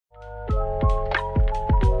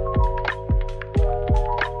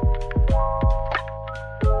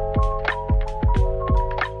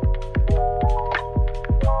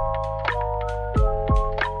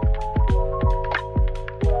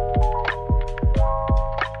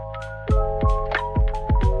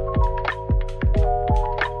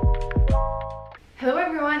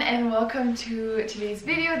welcome to today's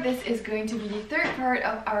video. This is going to be the third part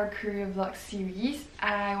of our Korea vlog series.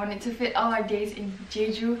 I wanted to fit all our days in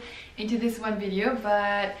Jeju into this one video,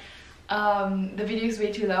 but the video is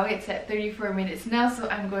way too long. It's at 34 minutes now, so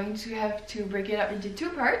I'm going to have to break it up into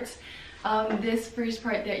two parts. This first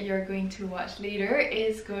part that you're going to watch later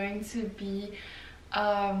is going to be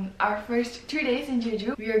our first 2 days in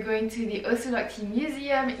Jeju. We are going to the OSulloc Tea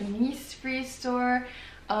Museum, Innisfree store,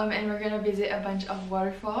 and we're gonna visit a bunch of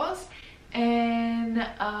waterfalls. And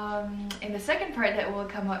in the second part that will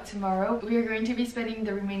come out tomorrow, we are going to be spending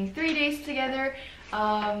the remaining 3 days together,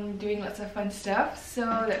 doing lots of fun stuff. So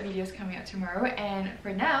that video is coming out tomorrow. And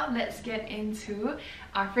for now, let's get into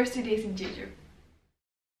our first 2 days in Jeju.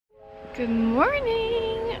 Good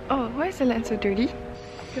morning! Oh, why is the lens so dirty?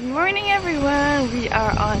 Good morning everyone! We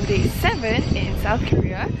are on day 7 in South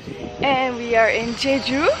Korea and we are in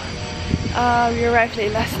Jeju. We arrived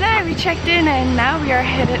late last night, we checked in, and now we are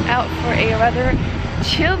headed out for a rather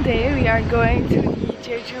chill day. We are going to the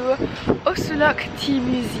Jeju OSulloc Tea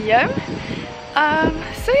Museum.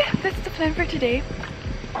 So yeah, that's the plan for today.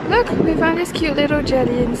 Look, we found this cute little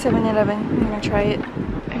jelly in 7-Eleven. I'm gonna try it.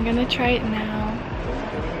 I'm gonna try it now.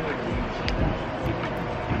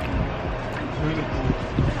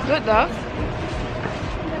 Good though.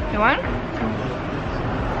 You want?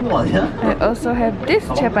 I also have this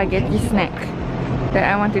chapaghetti snack that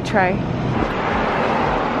I want to try.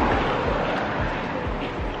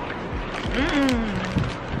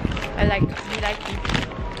 I like it. We like it.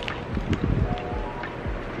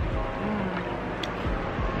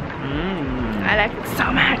 I like it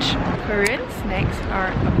so much. Korean snacks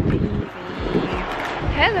are amazing.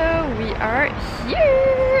 Hello, we are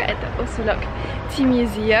here at the OSulloc Tea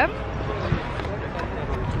Museum.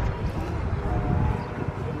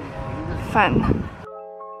 Fun.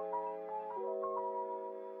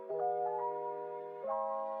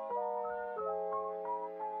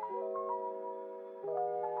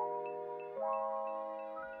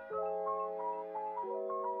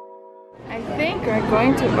 I think we're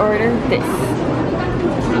going to order this.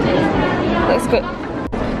 Looks good.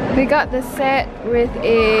 We got the set with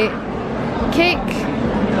a cake,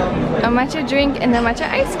 a matcha drink, and a matcha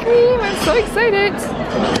ice cream. I'm so excited!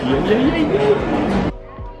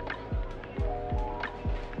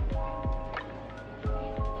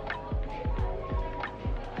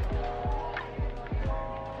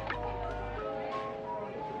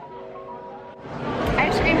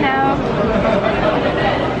 Ice cream now.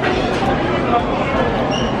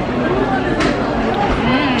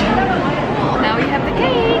 Now we have the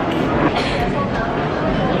cake.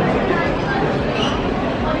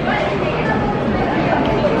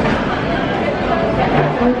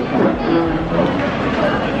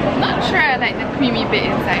 Not sure I like the creamy bit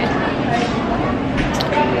inside.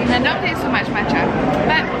 I don't taste so much matcha,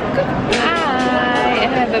 but I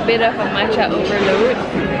have a bit of a matcha overload.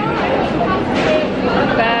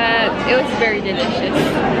 But it was very delicious.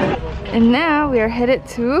 And now we are headed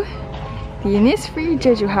to the Innisfree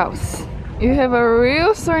Jeju house. You have a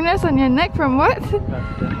real soreness on your neck from what?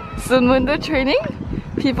 Sunmundo training?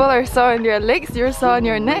 People are sore on their legs, you're sore on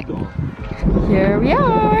your neck. Here we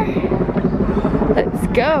are. Let's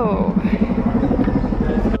go.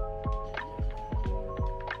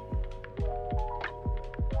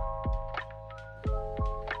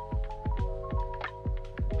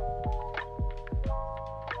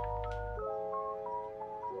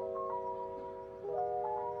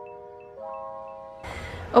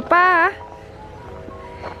 오빠!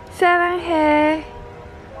 사랑해!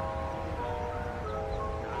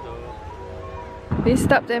 We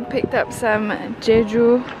stopped and picked up some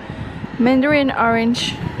Jeju Mandarin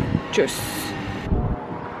orange juice.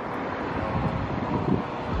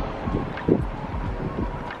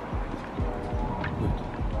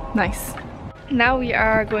 Nice. Now we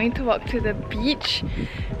are going to walk to the beach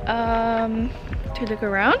to look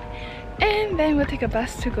around, and then we'll take a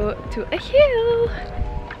bus to go to a hill.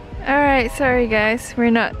 Alright, sorry guys,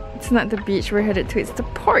 it's not the beach we're headed to, it's the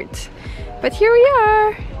port. But here we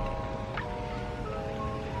are!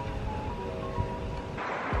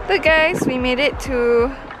 Look guys, we made it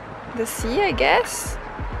to the sea, I guess.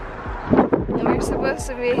 And we're supposed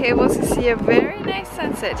to be able to see a very nice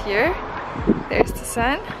sunset here. There's the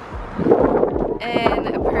sun. And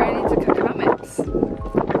apparently the Kakaomets.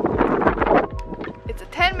 It's a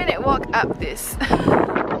 10-minute walk up this.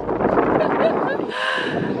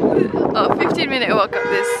 Oh, 15-minute walk up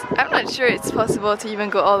this. I'm not sure it's possible to even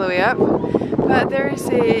go all the way up, but there is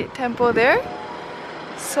a temple there,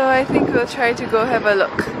 so I think we'll try to go have a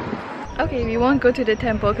look. Okay, we won't go to the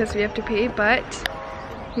temple because we have to pay, but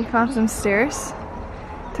we found some stairs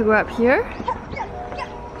to go up here.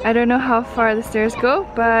 I don't know how far the stairs go,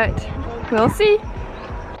 but we'll see.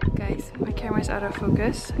 Guys, my camera's out of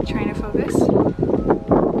focus. I'm trying to focus. Is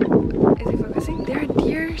it focusing? There are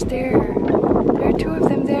deers there. There are 2 of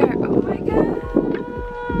them there. Oh my god!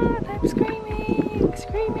 I'm screaming!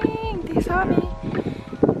 Screaming! They saw me.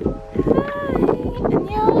 Hi!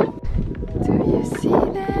 Annyeong! Do you see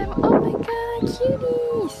them? Oh my god,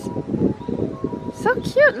 cuties! So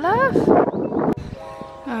cute, love!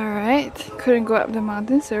 Alright, couldn't go up the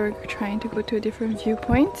mountain, so we're trying to go to a different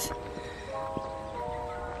viewpoint.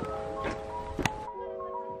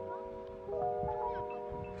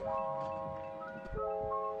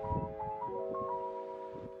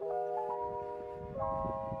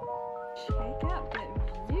 Check out that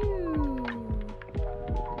view!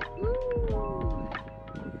 Woo.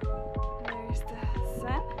 There's the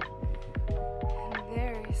sun, and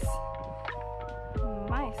there is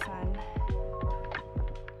my son.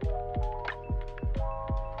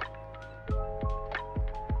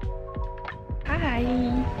 Hi!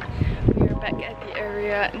 We are back at the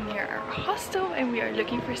area near our hostel and we are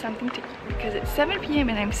looking for something to eat because it's 7 PM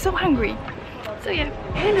and I'm so hungry. So yeah.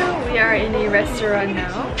 Hello! We are in a restaurant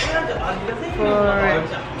now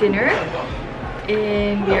for dinner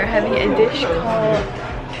and we are having a dish called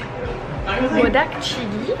modak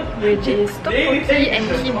chigi, which is tteokbokki and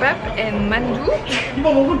kimbap and mandu.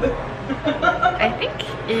 I think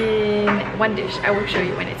in one dish. I will show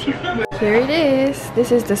you when it's here. Here it is.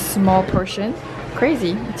 This is the small portion.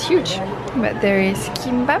 Crazy, it's huge. But there is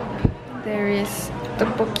kimbap, there is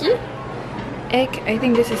tteokbokki, egg, I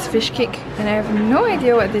think this is fish cake, and I have no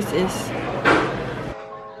idea what this is.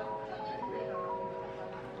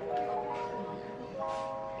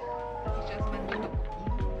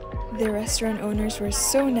 The restaurant owners were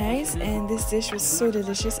so nice and this dish was so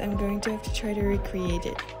delicious. I'm going to have to try to recreate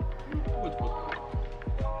it.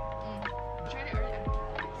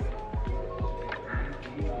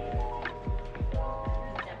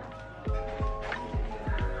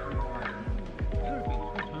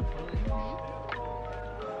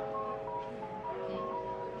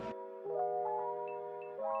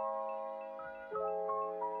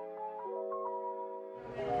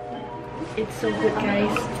 It's so good,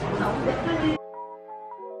 guys.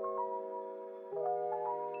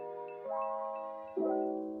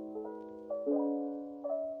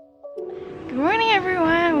 Good morning,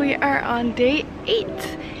 everyone. We are on day 8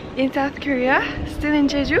 in South Korea, still in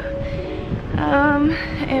Jeju.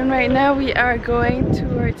 And right now we are going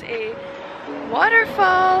towards a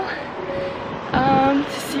waterfall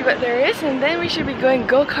to see what there is, and then we should be going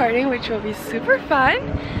go-karting, which will be super fun.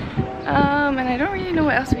 And I don't really know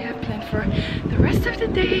what else we have planned for the rest of the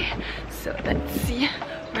day, so let's see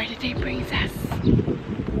where the day brings us.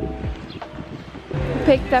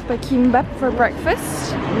 Picked up a kimbap for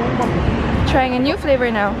breakfast. Trying a new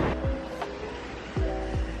flavor now.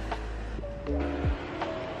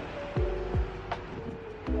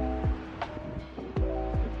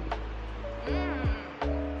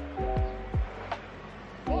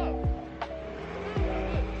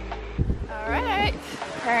 Alright,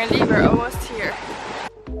 apparently we're almost here.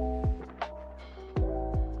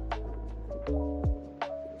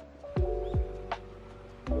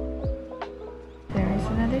 There is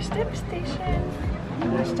another stamp station.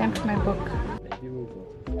 I stamped my book.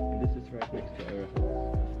 And this is right next to our house.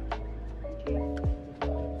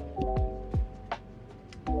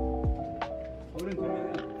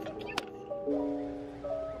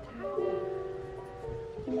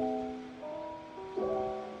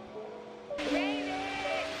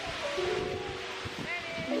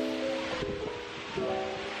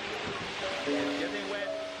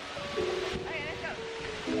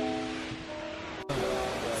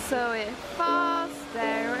 So it falls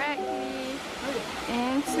directly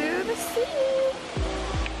into the sea,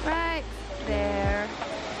 right there.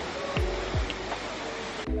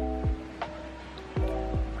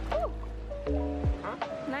 Ooh.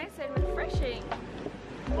 Nice and refreshing.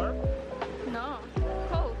 Warm? No,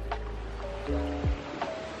 cold.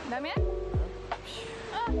 Damian?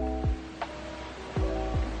 Ah.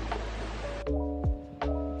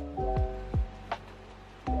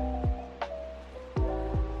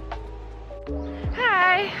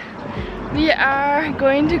 We are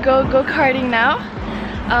going to go-karting now.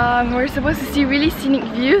 We're supposed to see really scenic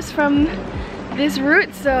views from this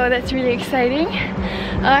route, so that's really exciting.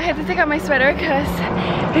 I had to take out my sweater because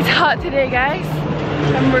it's hot today, guys.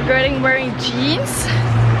 I'm wearing jeans.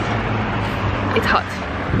 It's hot.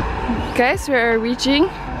 Guys, we're reaching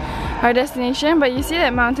our destination, but you see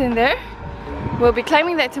that mountain there? We'll be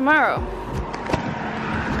climbing that tomorrow.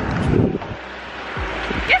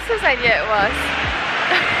 Guess whose idea it was?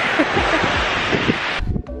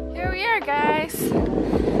 winner, guys!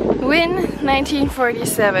 Win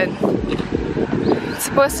 1947. It's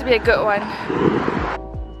supposed to be a good one.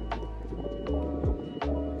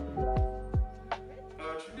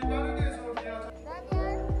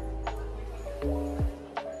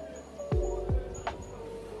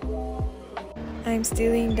 I'm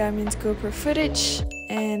stealing Damian's GoPro footage,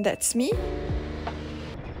 and that's me.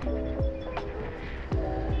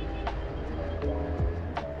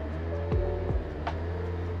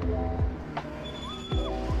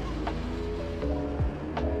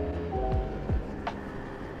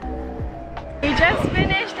 We just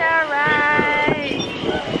finished our ride.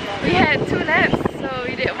 We had 2 laps, so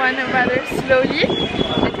we did one rather slowly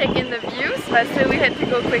to take in the views, but still we had to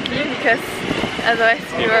go quickly because otherwise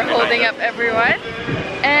we were holding up everyone.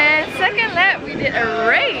 And second lap we did a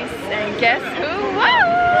race, and guess who won?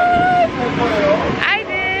 I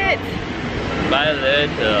did! Bye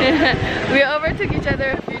later. We overtook each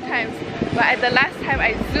other a few times, but at the last time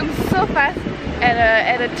I zoomed so fast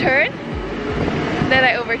at a turn that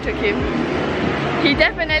I overtook him. He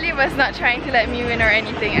definitely was not trying to let me win or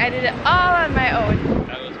anything. I did it all on my own.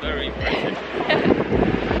 That was very impressive.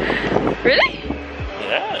 Really?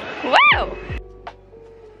 Yeah. Wow!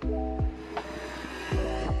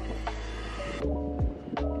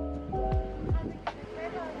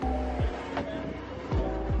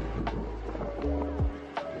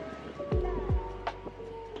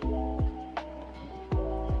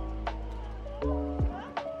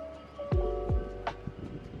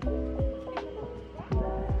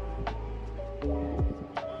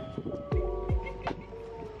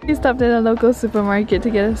 We stopped at a local supermarket to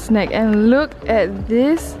get a snack, and look at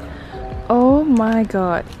this. Oh my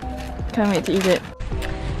god. Can't wait to eat it.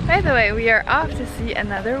 By the way, we are off to see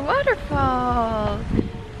another waterfall.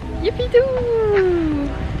 Yippee-doo!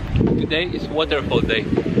 Today is waterfall day.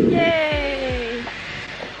 Yay!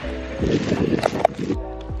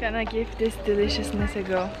 Gonna give this deliciousness a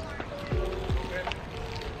go.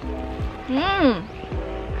 Mmm!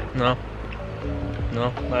 No,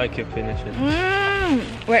 I can finish it. Mmm!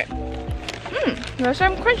 Wait. Mmm! There's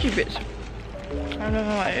some crunchy bits. I don't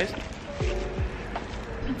know what it is.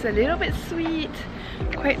 It's a little bit sweet,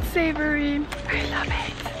 quite savory. I love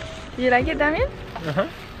it. You like it, Damian? Uh-huh.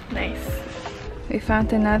 Nice. We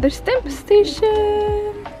found another stamp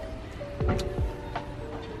station.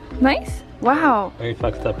 Nice. Wow. I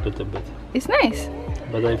fucked up a little bit. It's nice.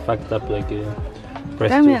 But I fucked up like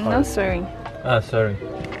pressed Damian, too no hard. swearing. Ah, sorry.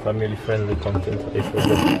 Family friendly content. I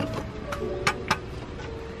forgot.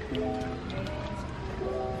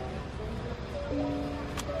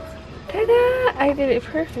 Ta-da! I did it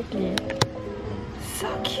perfectly. So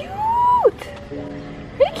cute!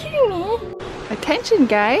 Are you kidding me? Attention,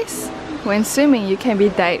 guys! When swimming, you can be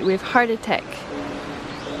died with heart attack.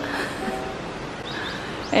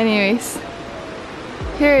 Anyways,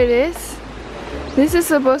 here it is. This is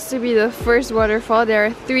supposed to be the first waterfall. There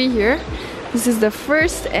are 3 here. This is the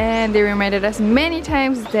first, and they reminded us many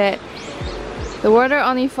times that the water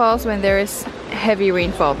only falls when there is heavy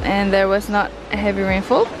rainfall, and there was not a heavy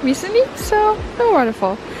rainfall recently, so no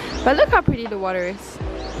waterfall. But look how pretty the water is.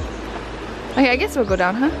 Okay, I guess we'll go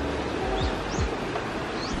down, huh?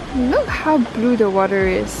 Look how blue the water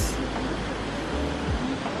is.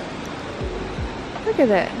 Look at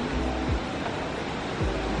that.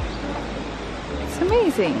 It's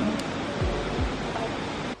amazing.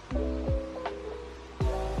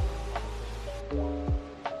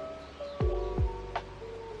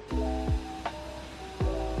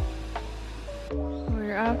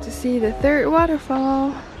 We're out to see the 3rd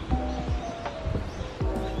waterfall.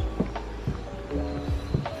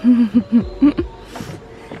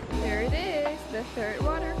 There it is, the 3rd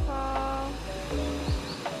waterfall.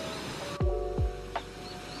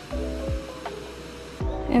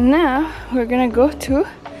 And now we're gonna go to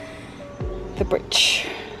the bridge.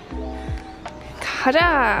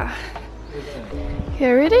 Ta-da!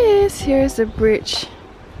 Here it is. Here's the bridge.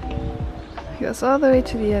 It goes all the way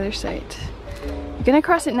to the other side. We're gonna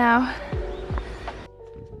cross it now.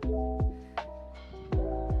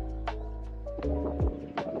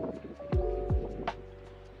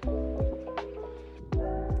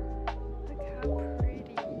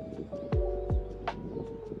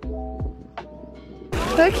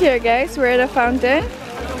 Look here, guys, we're at a fountain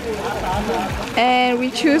and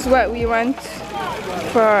we choose what we want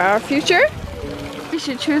for our future. We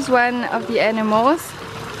should choose one of the animals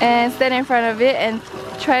and stand in front of it and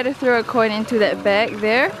try to throw a coin into that bag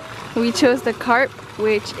there. We chose the carp,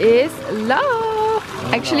 which is love.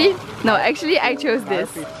 Actually, I chose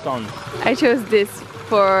this. I chose this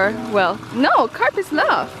for, well, no, carp is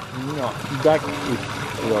love. No, duck is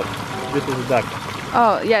love. This is duck.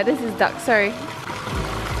 Oh, yeah, this is duck, sorry.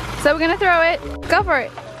 So we're gonna throw it. Go for it.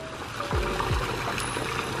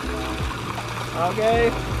 Okay.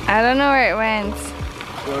 I don't know where it went.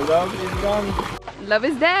 Your love is gone. Love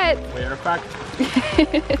is dead. We are back.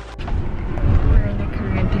 We're in a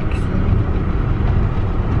Korean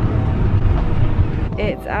taxi.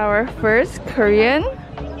 It's our first Korean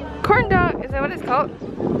corn dog. Is that what it's called?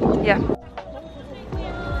 Yeah.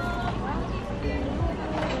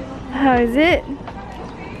 How is it?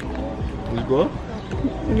 It's good?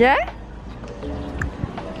 Yeah?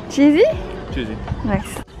 Cheesy? Cheesy.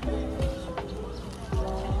 Nice.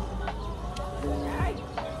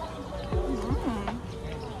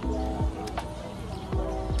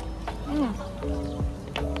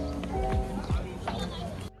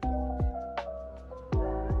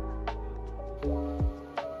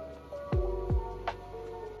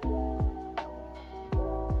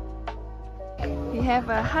 We have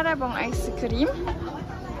a harabong ice cream.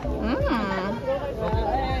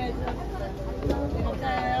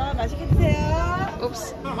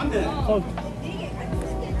 Oops.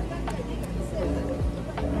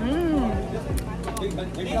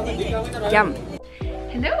 Yum.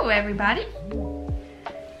 Hello everybody.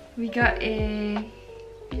 We got a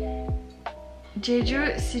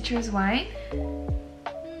Jeju citrus wine.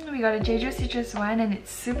 We got a Jeju citrus wine and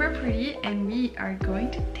it's super pretty and we are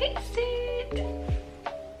going to taste it.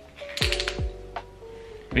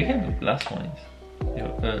 We have glass wines.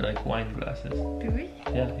 Like wine glasses. Do we?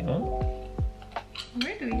 Yeah, you want?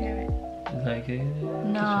 Where do we have it? It's like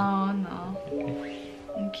No, no.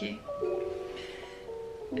 Okay.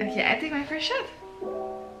 Okay, I take my first shot.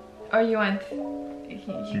 Or you want? You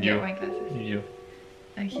can get wine glasses. You.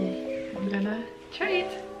 Okay, I'm gonna try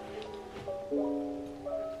it.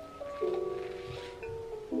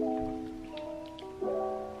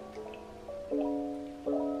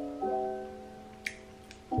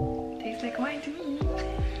 Tastes like wine to me.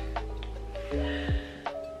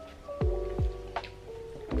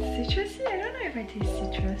 Citrusy? I don't know if I taste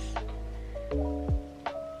citrus.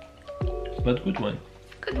 But good one.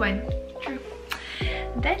 Good one. True.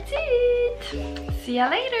 That's it. See ya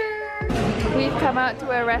later. We've come out to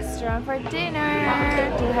a restaurant for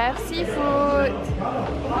dinner to have seafood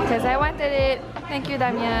because I wanted it. Thank you,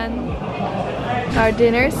 Damian. Our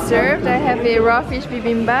dinner is served. I have a raw fish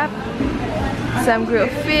bibimbap, some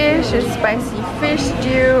grilled fish, a spicy fish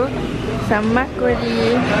stew, some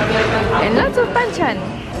makgeolli, and lots of banchan.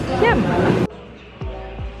 Yum!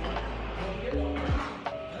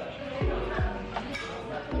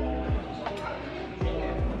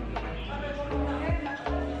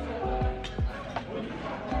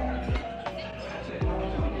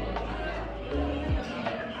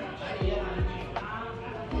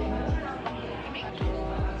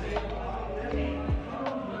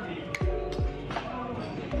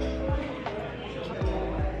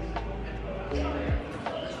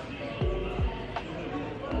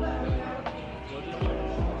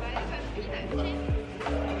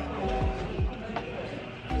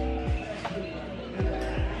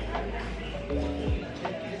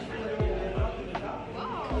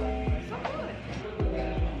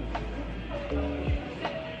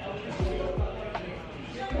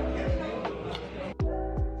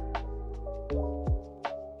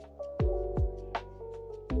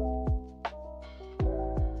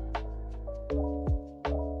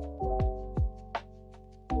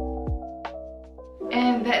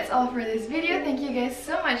 And that's all for this video. Thank you guys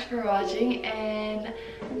so much for watching, and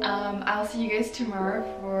I'll see you guys tomorrow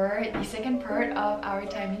for the second part of our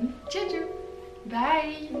time in Jeju.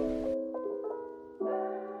 Bye!